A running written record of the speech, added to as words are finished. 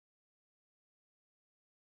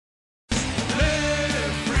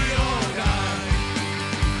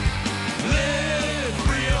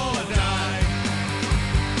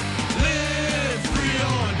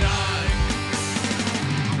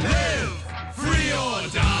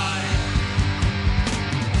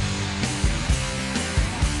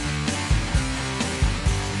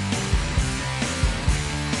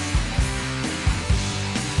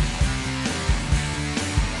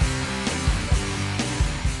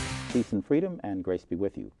Peace and freedom and grace be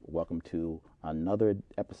with you. Welcome to another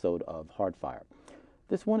episode of Hardfire.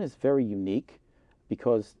 This one is very unique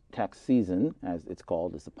because tax season, as it's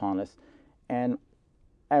called, is upon us. And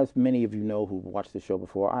as many of you know who've watched the show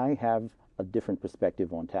before, I have a different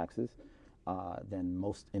perspective on taxes than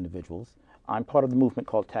most individuals. I'm part of the movement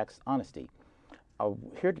called Tax Honesty. I'm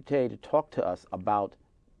here today to talk to us about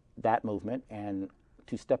that movement and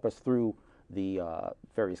to step us through the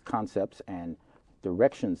various concepts and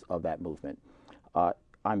directions of that movement.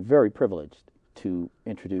 I'm very privileged to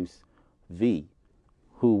introduce V,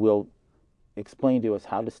 who will explain to us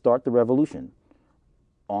how to start the revolution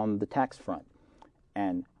on the tax front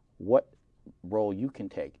and what role you can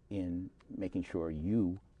take in making sure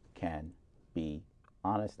you can be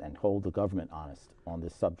honest and hold the government honest on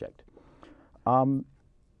this subject. I'm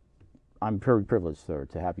very privileged, sir,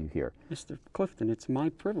 to have you here. Mr. Clifton, it's my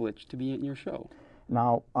privilege to be in your show.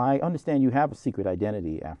 Now, I understand you have a secret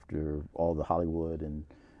identity after all the Hollywood and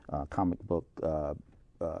comic book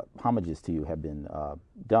homages to you have been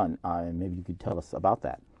done, and maybe you could tell us about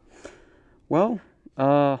that. Well,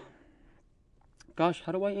 gosh,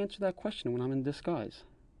 how do I answer that question when I'm in disguise?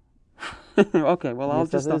 Okay, well, I'll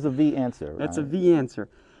just... That's a V answer. That's a V answer.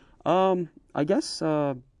 I guess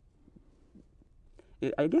that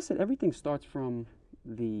everything starts from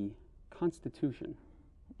the Constitution.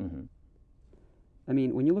 Mm-hmm. I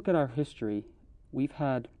mean, when you look at our history, we've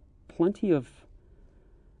had plenty of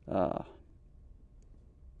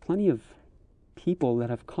people that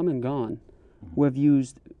have come and gone who have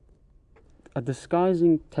used a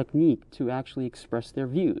disguising technique to actually express their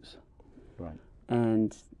views. Right.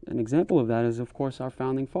 And an example of that is, of course, our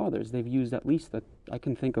founding fathers. They've used at least, I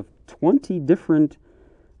can think of 20 different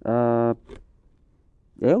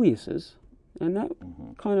aliases, and that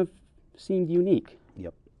kind of seemed unique.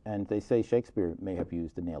 Yep. And they say Shakespeare may have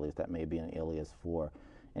used an alias. That may be an alias for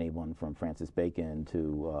anyone from Francis Bacon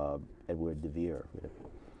to Edward de Vere.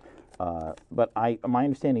 But my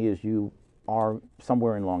understanding is you are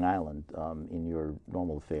somewhere in Long Island in your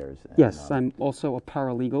normal affairs. Yes, I'm also a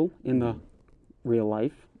paralegal in the real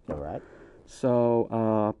life. All right.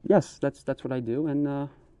 So yes, that's what I do, and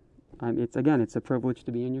it's a privilege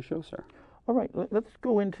to be in your show, sir. All right, let's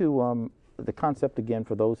go into the concept again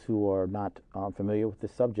for those who are not familiar with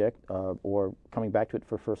this subject or coming back to it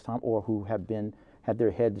for the first time, or who have had their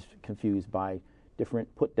heads confused by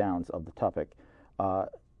different put-downs of the topic.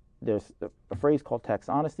 There's a phrase called tax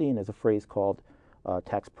honesty, and there's a phrase called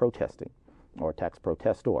tax protesting or tax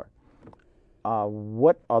protestor.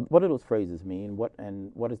 What do those phrases mean? What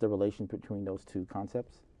is the relation between those two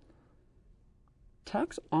concepts?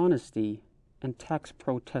 Tax honesty and tax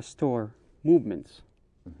protestor movements.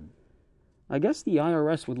 Mm-hmm. I guess the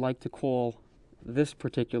IRS would like to call this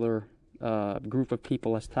particular group of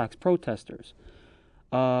people as tax protesters.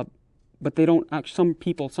 But they don't some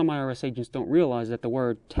IRS agents don't realize that the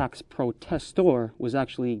word tax protestor was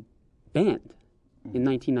actually banned in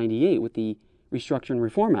 1998 with the Restructuring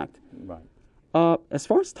Reform Act. Right. As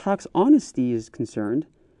far as tax honesty is concerned,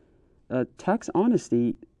 tax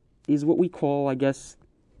honesty is what we call, I guess,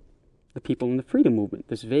 the people in the freedom movement,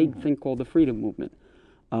 this vague thing called the freedom movement.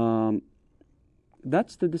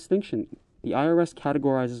 That's the distinction. The IRS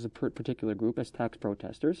categorizes a particular group as tax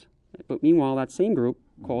protesters, but meanwhile, that same group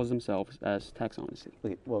calls themselves as tax honesty.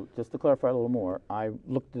 Okay, well, just to clarify a little more, I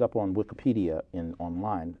looked it up on Wikipedia the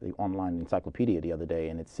online encyclopedia the other day,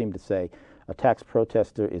 and it seemed to say a tax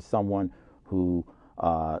protester is someone who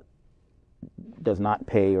does not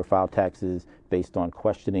pay or file taxes based on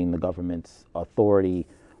questioning the government's authority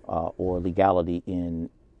or legality in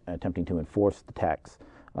attempting to enforce the tax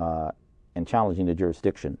and challenging the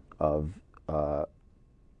jurisdiction of a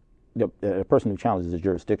person who challenges the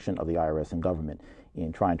jurisdiction of the IRS and government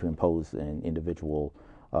in trying to impose an individual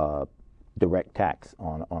direct tax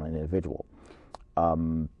on an individual.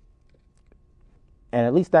 And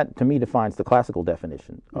at least that, to me, defines the classical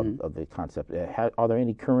definition of the concept. Are there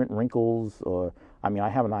any current wrinkles? Or, I mean, I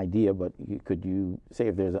have an idea, but could you say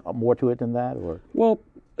if there's more to it than that? Or well,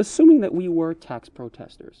 assuming that we were tax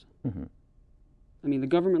protesters, mm-hmm. I mean, the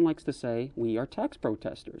government likes to say we are tax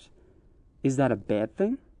protesters. Is that a bad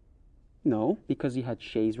thing? No, because you had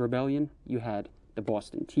Shays Rebellion, you had the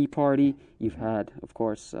Boston Tea Party, you've had, of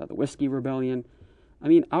course, the Whiskey Rebellion. I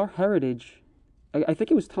mean, our heritage... I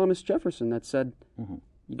think it was Thomas Jefferson that said,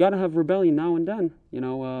 you got to have rebellion now and then,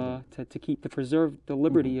 to preserve the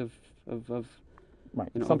liberty of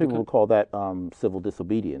right. Some people would call that civil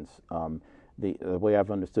disobedience. The way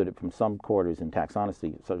I've understood it from some quarters in tax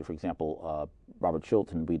honesty, so for example, Robert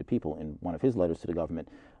Schultz in We the People, in one of his letters to the government,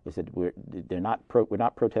 they said we're not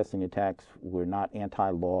protesting a tax, we're not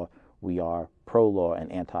anti-law, we are pro-law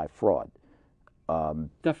and anti-fraud.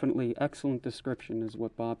 Definitely, excellent description is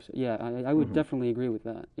what Bob said. Yeah, I would definitely agree with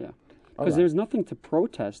that. Yeah, because right. there's nothing to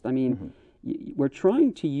protest. I mean, we're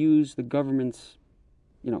trying to use the government's,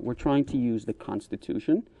 we're trying to use the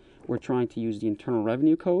Constitution, we're trying to use the Internal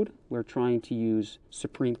Revenue Code, we're trying to use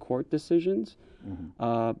Supreme Court decisions.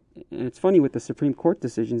 And it's funny with the Supreme Court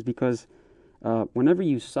decisions because whenever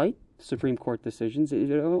you cite Supreme Court decisions,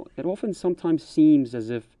 it often sometimes seems as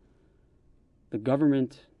if the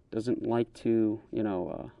government doesn't like to,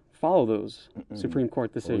 follow those Supreme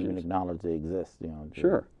Court decisions. Or even acknowledge they exist.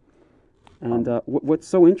 Sure. And what's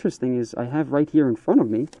so interesting is I have right here in front of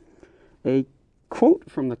me a quote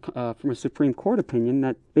from a Supreme Court opinion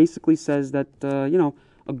that basically says that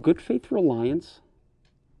a good faith reliance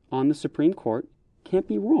on the Supreme Court can't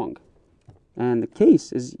be wrong. And the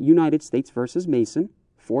case is United States versus Mason,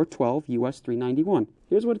 412 U.S. 391.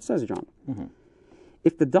 Here's what it says, John.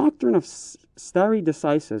 If the doctrine of stare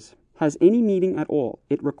decisis has any meaning at all,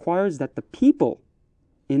 it requires that the people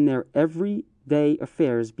in their everyday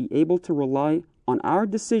affairs be able to rely on our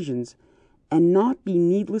decisions and not be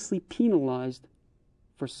needlessly penalized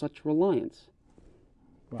for such reliance.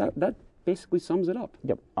 Right. That basically sums it up.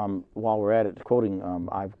 Yep. While we're at it, quoting,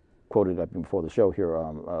 I've quoted before the show here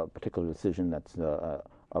a particular decision that's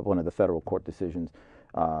one of the federal court decisions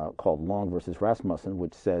called Long versus Rasmussen,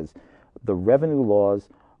 which says the revenue laws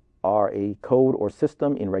are a code or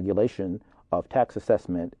system in regulation of tax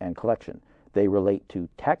assessment and collection. They relate to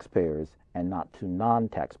taxpayers and not to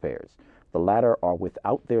non-taxpayers. The latter are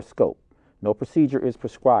without their scope. No procedure is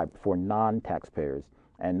prescribed for non-taxpayers,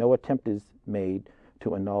 and no attempt is made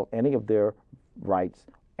to annul any of their rights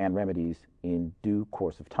and remedies in due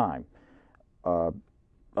course of time, of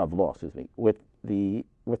law, excuse me.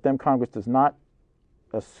 With them, Congress does not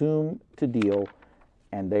assume to deal,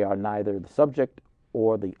 and they are neither the subject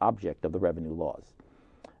or the object of the revenue laws.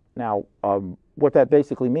 Now, what that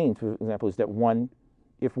basically means, for example, is that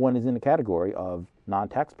if one is in the category of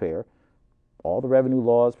non-taxpayer, all the revenue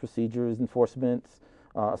laws, procedures, enforcements,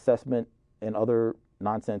 assessment, and other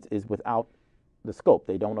nonsense is without the scope.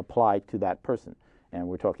 They don't apply to that person. And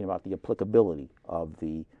we're talking about the applicability of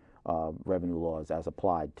the revenue laws as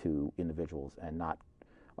applied to individuals, and not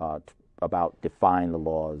about defying the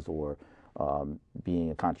laws or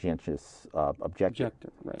being a conscientious objector.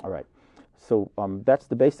 Right. All right. So that's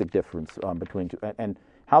the basic difference between two. And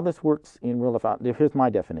how this works in real life, here's my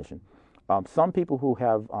definition. Some people who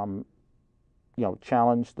have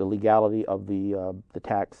challenged the legality of the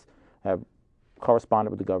tax have corresponded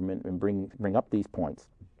with the government and bring up these points.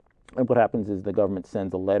 And what happens is the government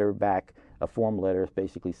sends a letter back, a form letter,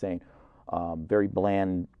 basically saying very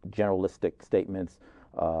bland, generalistic statements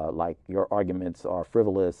like your arguments are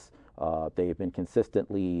frivolous, they have been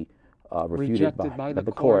consistently refuted by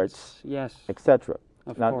the courts, yes, etc.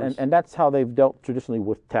 Now, and that's how they've dealt traditionally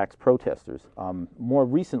with tax protesters. More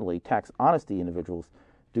recently, tax honesty individuals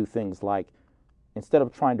do things like, instead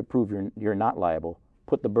of trying to prove you're not liable,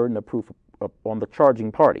 put the burden of proof on the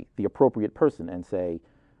charging party, the appropriate person, and say,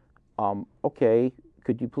 okay,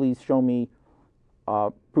 could you please show me,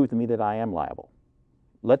 prove to me that I am liable?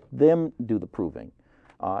 Let them do the proving,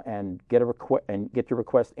 and get your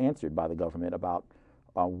request answered by the government about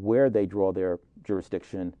where they draw their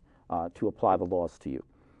jurisdiction to apply the laws to you.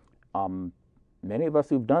 Many of us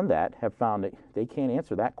who've done that have found that they can't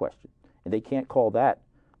answer that question, and they can't call that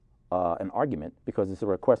an argument because it's a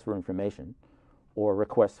request for information or a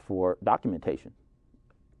request for documentation,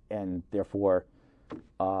 and therefore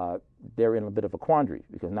they're in a bit of a quandary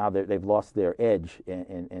because now they've lost their edge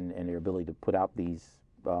and their ability to put out these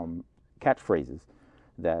catchphrases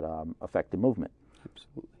that affect the movement.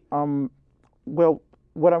 Absolutely. Well,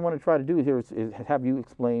 what I want to try to do here is have you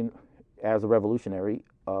explain, as a revolutionary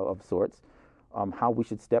of sorts, how we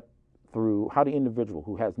should step through, how the individual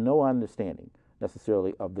who has no understanding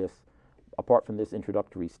necessarily of this, apart from this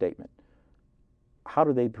introductory statement, how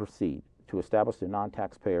do they proceed to establish their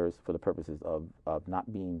non-taxpayers for the purposes of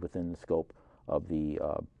not being within the scope of the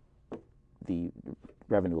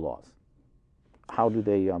revenue laws? How do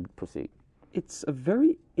they proceed? It's a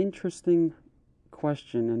very interesting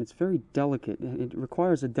question, and it's very delicate. It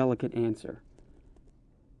requires a delicate answer.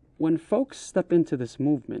 When folks step into this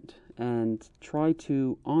movement and try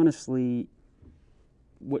to honestly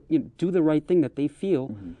do the right thing that they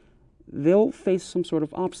feel, they'll face some sort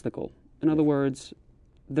of obstacle. In other words,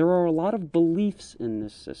 there are a lot of beliefs in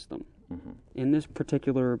this system, in this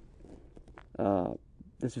particular,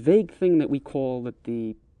 this vague thing that we call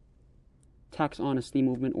the tax honesty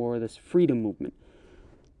movement or this freedom movement.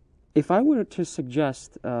 If I were to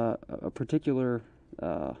suggest a particular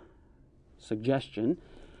suggestion,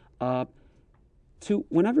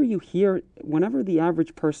 whenever the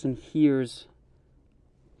average person hears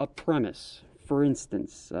a premise, for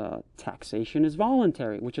instance, taxation is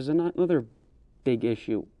voluntary, which is another big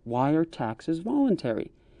issue. Why are taxes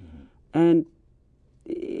voluntary? And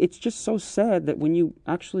it's just so sad that when you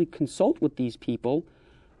actually consult with these people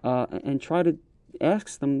and try to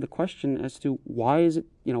ask them the question as to why is it,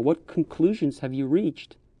 what conclusions have you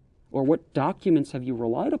reached, or what documents have you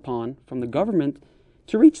relied upon from the government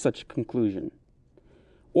to reach such a conclusion?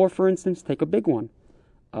 Or, for instance, take a big one,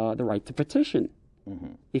 the right to petition.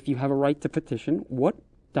 If you have a right to petition, what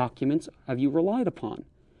documents have you relied upon?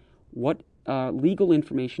 What legal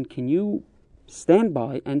information can you stand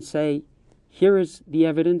by and say, here is the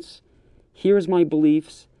evidence, here is my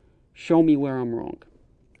beliefs, show me where I'm wrong?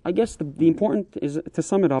 I guess the important is, to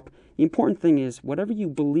sum it up, the important thing is whatever you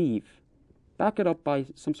believe, back it up by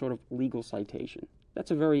some sort of legal citation.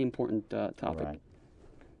 That's a very important topic. Right.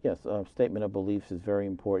 Yes, statement of beliefs is very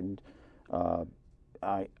important. That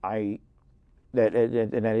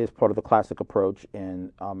is part of the classic approach,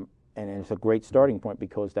 and it's a great starting point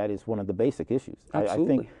because that is one of the basic issues.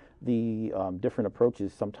 Absolutely. I think the different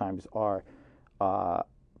approaches sometimes are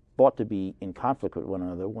thought to be in conflict with one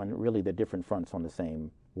another when really they're different fronts on the same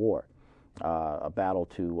war, a battle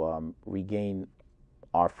to regain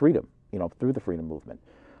our freedom, through the freedom movement.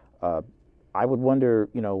 I would wonder,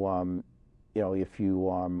 if you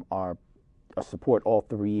are support all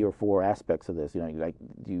 3 or 4 aspects of this. Like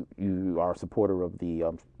you are a supporter of the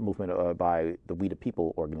movement by the We the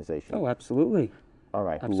People organization. Oh, absolutely. All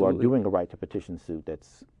right, Absolutely. who are doing a right to petition suit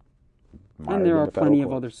that's. And there are plenty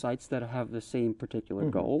of other sites that have the same particular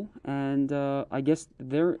goal, and I guess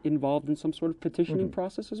they're involved in some sort of petitioning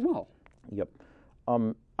process as well. Yep.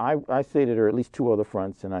 I say that there are at least 2 other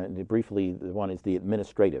fronts, and briefly, the one is the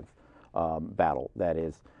administrative battle. That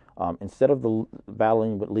is, instead of the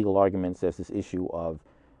battling with legal arguments, there's this issue of,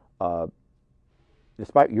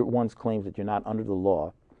 despite one's claims that you're not under the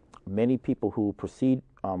law, many people who pursue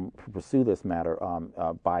this matter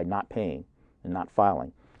by not paying and not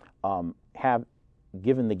filing have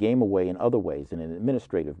given the game away in other ways, in an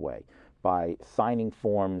administrative way, by signing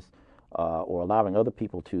forms or allowing other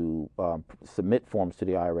people to submit forms to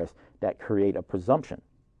the IRS that create a presumption.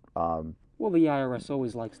 Well, the IRS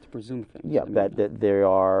always likes to presume things. Yeah, that they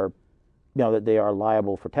are, that they are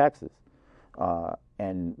liable for taxes,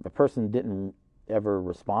 and the person didn't ever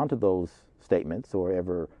respond to those statements or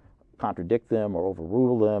ever contradict them or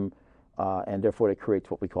overrule them, and therefore it creates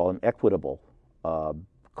what we call an equitable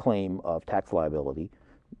claim of tax liability.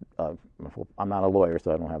 I'm not a lawyer,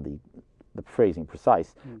 so I don't have the phrasing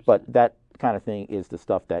precise, but that kind of thing is the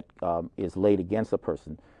stuff that is laid against a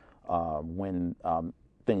person when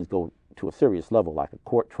things go to a serious level, like a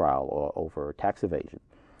court trial or over tax evasion.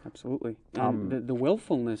 Absolutely. And the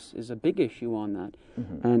willfulness is a big issue on that.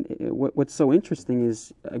 And what's so interesting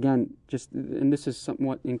is, again, and this is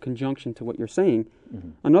somewhat in conjunction to what you're saying,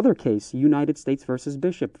 another case, United States versus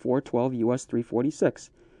Bishop, 412 U.S. 346.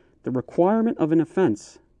 The requirement of an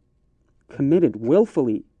offense committed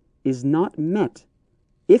willfully is not met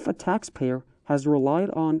if a taxpayer has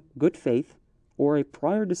relied on good faith or a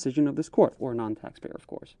prior decision of this court, or a non-taxpayer, of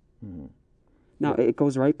course. Now, it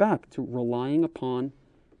goes right back to relying upon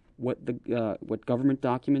what government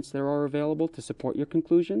documents there are available to support your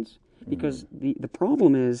conclusions, because the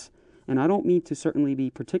problem is, and I don't mean to certainly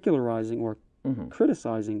be particularizing or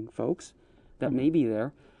criticizing folks that may be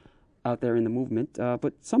out there in the movement,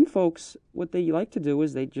 but some folks, what they like to do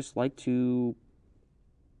is they just like to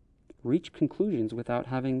reach conclusions without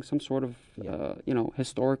having some sort of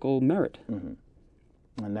historical merit.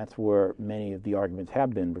 And that's where many of the arguments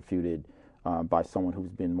have been refuted by someone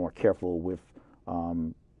who's been more careful with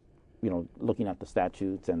looking at the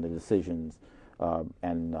statutes and the decisions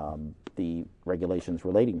and the regulations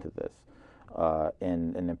relating to this,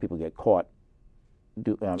 and then people get caught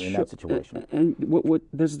in that situation. And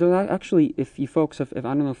there's actually, if you folks have, I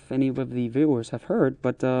don't know if any of the viewers have heard,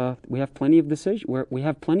 but we have plenty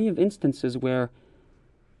of instances where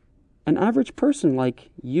an average person like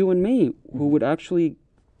you and me, who would actually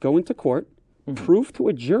go into court, prove to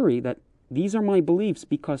a jury that these are my beliefs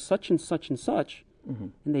because such and such and such,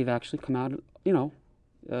 and they've actually come out,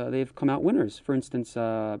 they've come out winners. For instance,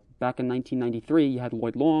 back in 1993, you had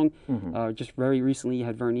Lloyd Long. Just very recently, you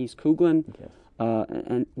had Vernice Kuglin. Yes.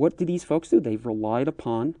 And what did these folks do? They've relied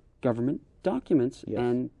upon government documents,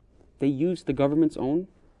 and they used the government's own.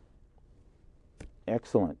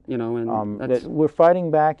 Excellent. And we're fighting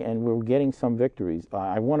back, and we're getting some victories.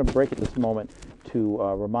 I want to break at this moment to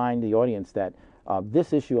remind the audience that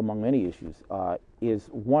this issue, among many issues, is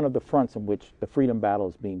one of the fronts in which the freedom battle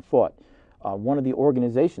is being fought. one of the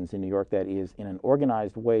organizations in New York that is in an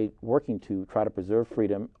organized way working to try to preserve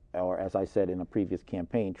freedom, or as I said in a previous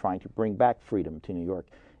campaign, trying to bring back freedom to New York,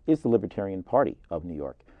 is the Libertarian Party of New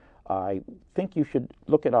York. I think you should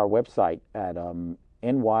look at our website at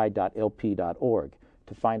ny.lp.org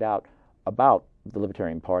to find out about the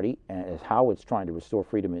Libertarian Party and how it's trying to restore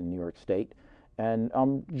freedom in New York State, and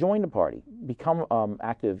join the party. Become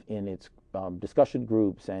active in its discussion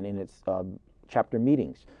groups and in its chapter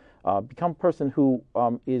meetings. Become a person who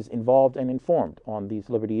is involved and informed on these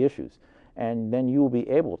liberty issues, and then you will be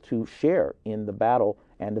able to share in the battle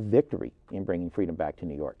and the victory in bringing freedom back to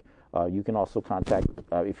New York. You can also contact,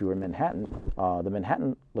 if you were in Manhattan, the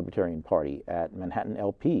Manhattan Libertarian Party at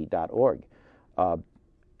manhattanlp.org.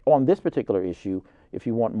 On this particular issue, if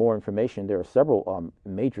you want more information, there are several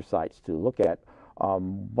major sites to look at. A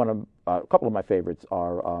couple of my favorites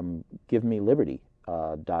are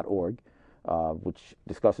GiveMeLiberty.org, which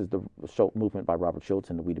discusses the movement by Robert Schultz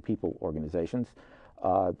and the We the People organizations.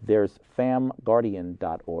 There's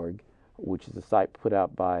FamGuardian.org, which is a site put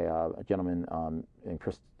out by a gentleman named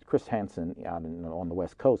Chris Hansen out on the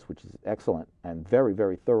West Coast, which is excellent and very,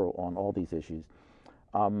 very thorough on all these issues.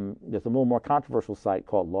 There's a little more controversial site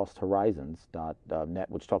called LostHorizons.net,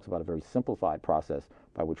 which talks about a very simplified process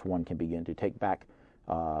by which one can begin to take back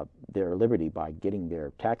their liberty by getting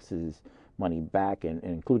their taxes money back and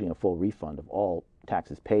including a full refund of all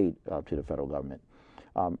taxes paid to the federal government.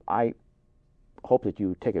 I hope that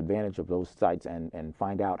you take advantage of those sites and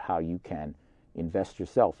find out how you can invest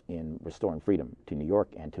yourself in restoring freedom to New York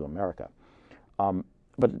and to America.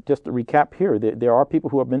 But just to recap here, there are people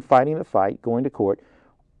who have been fighting the fight, going to court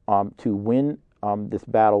to win this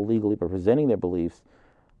battle legally by presenting their beliefs.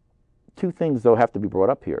 Two things, though, have to be brought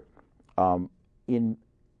up here. In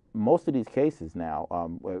most of these cases now,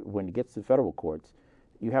 when it gets to federal courts,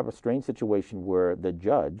 you have a strange situation where the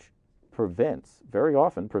judge very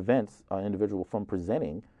often prevents an individual from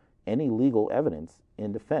presenting any legal evidence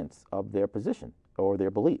in defense of their position or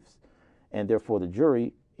their beliefs. And therefore the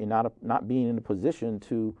jury, in not being in a position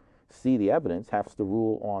to see the evidence, has to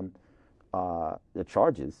rule on the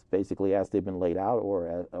charges basically as they've been laid out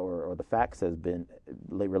or the facts has been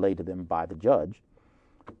relayed to them by the judge.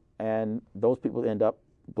 And those people end up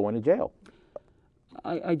going to jail.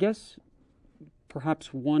 I guess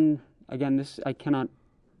perhaps one, again, this I cannot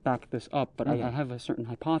back this up, but I have a certain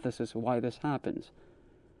hypothesis of why this happens.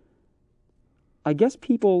 I guess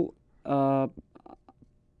people,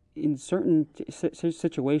 in certain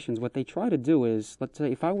situations, what they try to do is, let's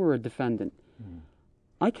say if I were a defendant,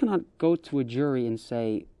 I cannot go to a jury and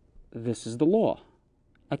say, this is the law.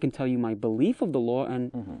 I can tell you my belief of the law,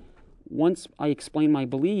 and once I explain my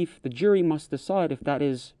belief, the jury must decide if that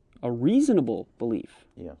is a reasonable belief.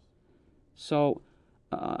 Yes. So,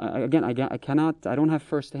 again, I don't have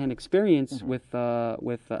first-hand experience with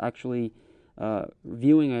actually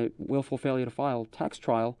viewing a willful failure to file tax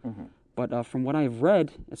trial, but from what I've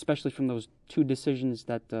read, especially from those two decisions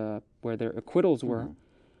that where their acquittals were,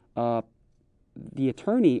 the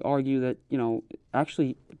attorney argued that,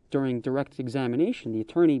 actually during direct examination, the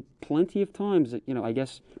attorney plenty of times, I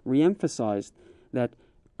guess, reemphasized that,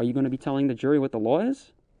 are you going to be telling the jury what the law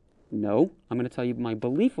is? No, I'm going to tell you my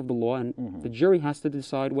belief of the law, and the jury has to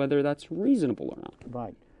decide whether that's reasonable or not.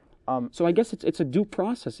 Right. So I guess it's a due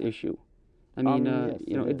process issue. I mean,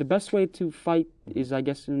 yes, the best way to fight is, I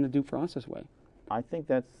guess, in the due process way. I think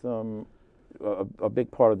that's a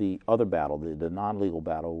big part of the other battle, the non-legal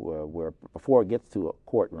battle, where before it gets to a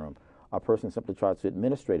courtroom, a person simply tries to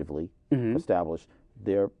administratively establish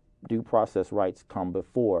their due process rights come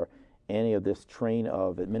before any of this train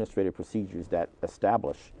of administrative procedures that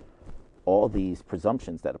establish all these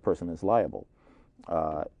presumptions that a person is liable.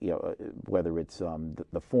 Whether it's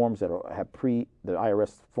the forms that have the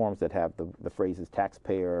IRS forms that have the phrases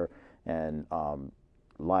taxpayer and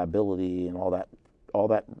liability and all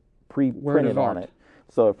that pre-printed on it.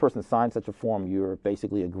 So if a person signs such a form, you're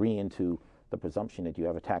basically agreeing to the presumption that you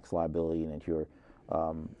have a tax liability and that you're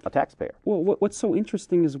a taxpayer. Well, what's so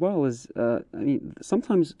interesting as well is,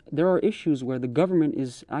 sometimes there are issues where the government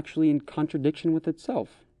is actually in contradiction with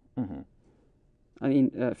itself.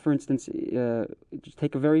 For instance, just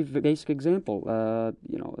take a very basic example.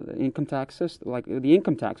 The income tax system, like the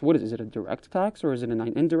income tax. What is it? Is it a direct tax or is it an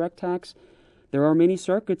indirect tax? There are many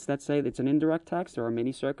circuits that say it's an indirect tax. There are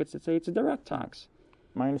many circuits that say it's a direct tax.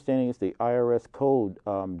 My understanding is the IRS code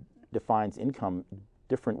defines income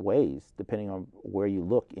different ways depending on where you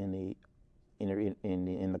look in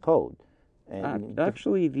the code. And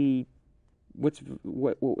actually,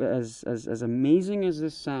 as amazing as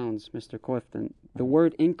this sounds, Mr. Clifton, the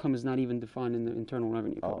word income is not even defined in the Internal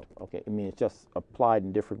Revenue Code. Oh, okay. I mean, it's just applied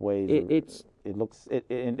in different ways.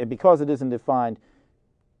 And because it isn't defined,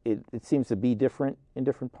 it seems to be different in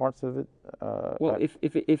different parts of it. Well,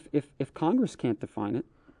 if Congress can't define it,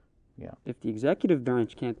 yeah. If the executive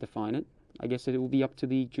branch can't define it, I guess it will be up to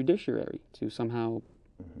the judiciary to somehow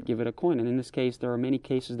give it a coin. And in this case, there are many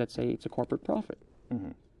cases that say it's a corporate profit.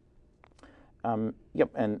 Yep,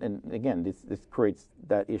 and again, this creates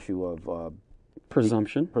that issue of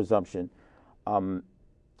presumption.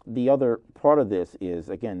 The other part of this is,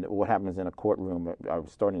 again, what happens in a courtroom. I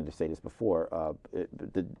was starting to say this before.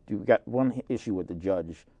 You've got one issue with the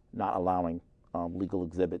judge not allowing legal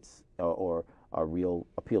exhibits or a real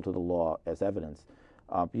appeal to the law as evidence.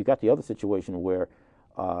 You got the other situation where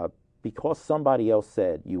because somebody else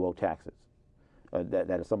said you owe taxes, that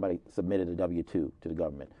if somebody submitted a W-2 to the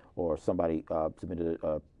government, or somebody submitted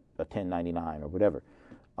a 1099 or whatever,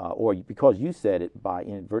 or because you said it by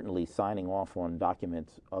inadvertently signing off on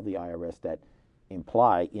documents of the IRS that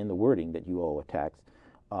imply in the wording that you owe a tax,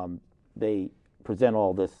 they present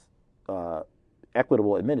all this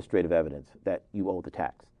equitable administrative evidence that you owe the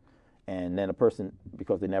tax. And then a person,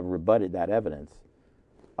 because they never rebutted that evidence,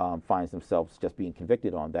 finds themselves just being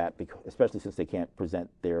convicted on that, especially since they can't present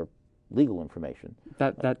their legal information.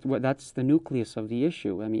 That's the nucleus of the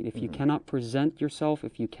issue. I mean, if you cannot present yourself,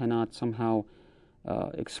 if you cannot somehow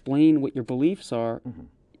explain what your beliefs are,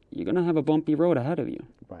 you're going to have a bumpy road ahead of you.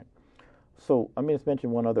 Right. So, I mean, let's mention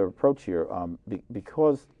one other approach here.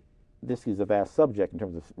 Because this is a vast subject in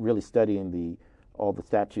terms of really studying all the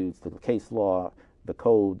statutes, the case law, the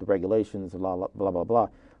code, the regulations, blah, blah, blah, blah, blah.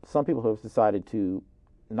 Some people have decided to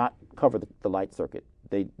not cover the light circuit.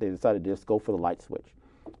 They decided to just go for the light switch.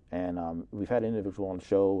 And we've had an individual on the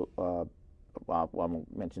show, I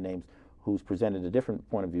won't mention names, who's presented a different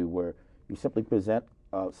point of view where you simply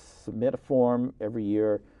submit a form every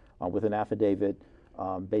year with an affidavit,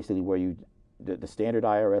 basically where the standard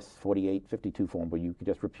IRS 4852 form, where you can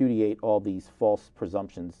just repudiate all these false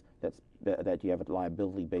presumptions that you have a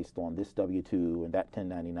liability based on this W-2 and that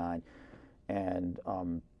 1099.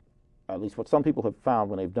 And at least what some people have found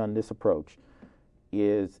when they've done this approach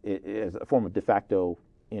is a form of de facto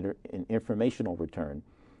informational return,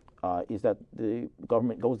 is that the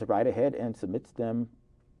government goes right ahead and submits them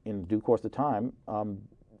in due course of time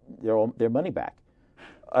their money back,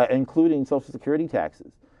 including Social Security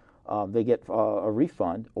taxes. They get a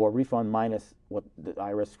refund, or a refund minus what the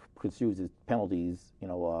IRS construes as penalties,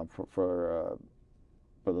 for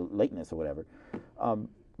the lateness or whatever.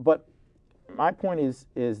 But my point is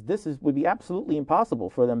this would be absolutely impossible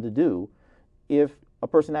for them to do if a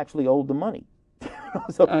person actually owed the money.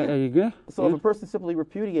 So if a person simply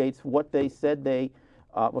repudiates what they said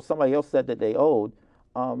what somebody else said that they owed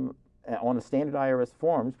on the standard IRS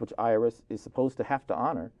forms, which IRS is supposed to have to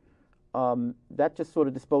honor, that just sort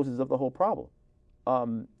of disposes of the whole problem.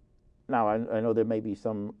 Now, I know there may be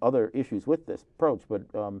some other issues with this approach, but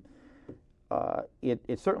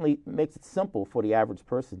it certainly makes it simple for the average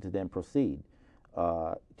person to then proceed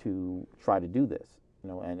to try to do this,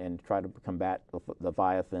 and try to combat the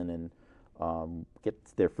Leviathan and get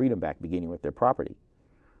their freedom back, beginning with their property.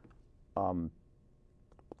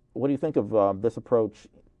 What do you think of this approach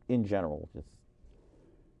in general?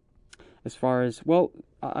 As far as, well,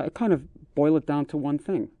 I kind of boil it down to one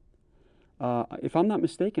thing. If I'm not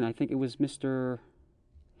mistaken, I think it was Mr.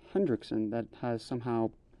 Hendrickson that has somehow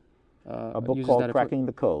a book called Cracking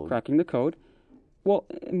the Code. Cracking the Code. Well,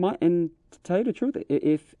 and to tell you the truth,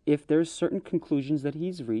 if there's certain conclusions that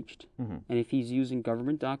he's reached, and if he's using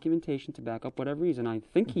government documentation to back up whatever reason, I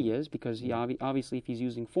think he is, because he obviously, if he's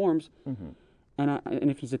using forms, and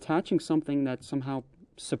if he's attaching something that somehow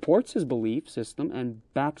supports his belief system and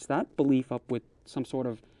backs that belief up with some sort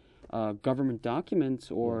of government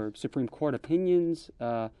documents or Supreme Court opinions,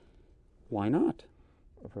 why not?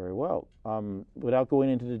 Very well. Without going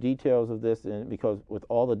into the details of this, and because with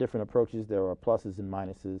all the different approaches, there are pluses and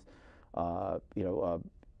minuses,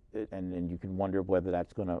 and you can wonder whether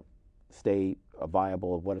that's going to stay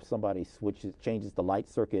viable. What if somebody changes the light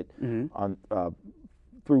circuit on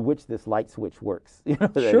through which this light switch works?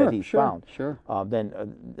 That he's found. Sure.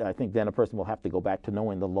 Then I think then a person will have to go back to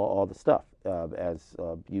knowing the law, all the stuff, as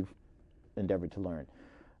you've endeavored to learn.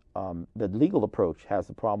 The legal approach has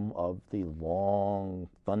the problem of the long,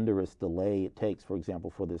 thunderous delay it takes, for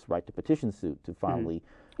example, for this right to petition suit to finally...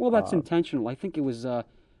 Well, that's intentional. I think it was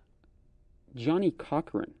Johnny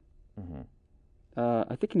Cochran.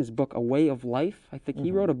 I think in his book, A Way of Life, I think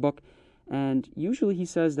he wrote a book, and usually he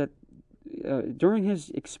says that during his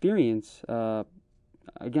experience,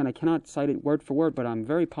 again, I cannot cite it word for word, but I'm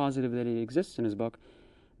very positive that it exists in his book,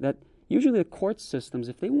 that usually the court systems,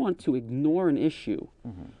 if they want to ignore an issue,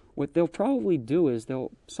 what they'll probably do is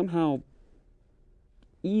they'll somehow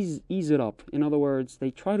ease it up. In other words,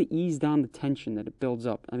 they try to ease down the tension that it builds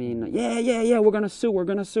up. I mean, yeah, we're going to sue, we're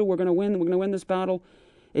going to win this battle.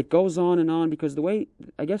 It goes on because the way,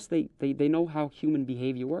 I guess they know how human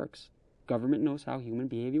behavior works. Government knows how human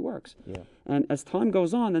behavior works. Yeah. And as time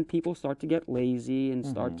goes on, then people start to get lazy and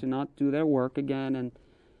start to not do their work again. And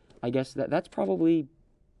I guess that's probably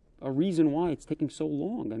a reason why it's taking so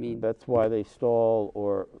long. I mean, that's why they stall,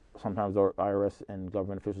 or sometimes our IRS and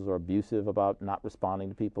government officials are abusive about not responding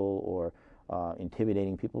to people or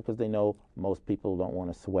intimidating people, because they know most people don't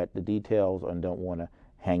want to sweat the details and don't want to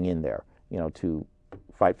hang in there, to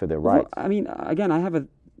fight for their rights. Well, I mean, again,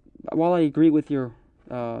 while I agree with your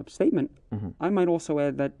statement, I might also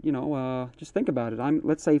add that, just think about it.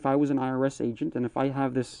 Let's say if I was an IRS agent and if I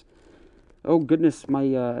have this, oh goodness,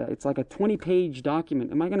 it's like a 20-page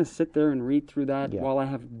document. Am I going to sit there and read through that while I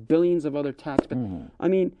have billions of other tax? I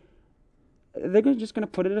mean, they're just going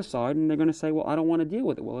to put it aside and they're going to say, well, I don't want to deal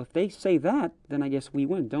with it. Well, if they say that, then I guess we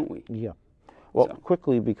win, don't we? Yeah. Well,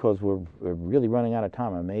 quickly, because we're really running out of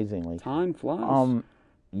time, amazingly. Time flies.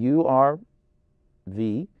 You are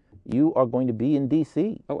going to be in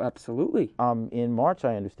D.C. Oh, absolutely. In March,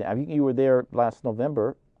 I understand. I think you were there last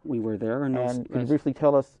November. We were there. And can you briefly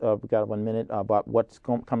tell us, we've got 1 minute, about what's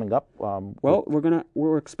coming up? Well,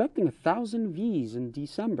 we're expecting 1,000 Vs in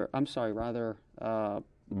December. I'm sorry, rather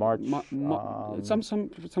March.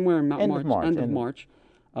 Somewhere in March. End of March.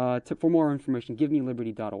 For more information,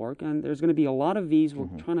 givemeliberty.org. And there's going to be a lot of Vs. We're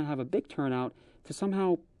trying to have a big turnout to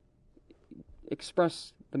somehow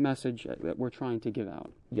express the message that we're trying to give out.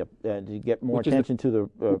 Yep, to get more attention to the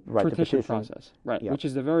right to petition process. Right, which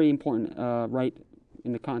is the very important right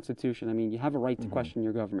in the Constitution. I mean, you have a right to question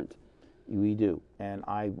your government. We do. And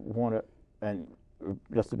I want to, and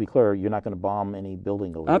just to be clear, you're not going to bomb any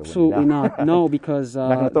building over Absolutely not. No, because...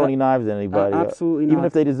 not going to throw any knives at anybody. Absolutely not. Even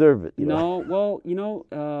if they deserve it. No, well,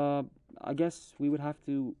 I guess we would have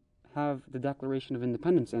to have the Declaration of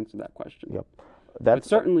Independence answer that question. Yep. But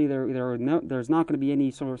certainly there's not going to be any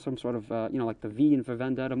some sort of, like the V in for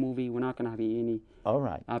Vendetta movie. We're not going to have any... All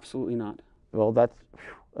right. Absolutely not. Well,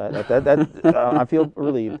 I feel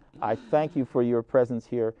relieved. I thank you for your presence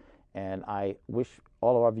here, and I wish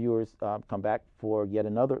all of our viewers come back for yet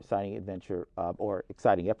another exciting adventure or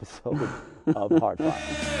exciting episode of Hardfire.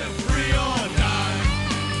 Live free or die.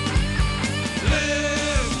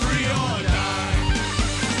 Live free or die.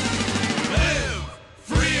 Live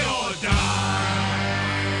free or die.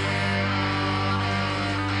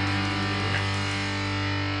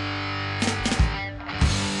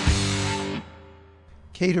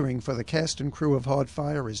 Catering for the cast and crew of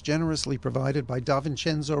Hardfire is generously provided by Da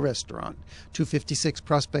Vincenzo Restaurant, 256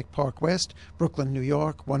 Prospect Park West, Brooklyn, New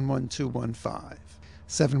York, 11215.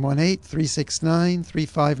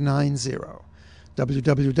 718-369-3590.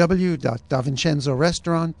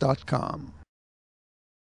 www.davincenzorestaurant.com.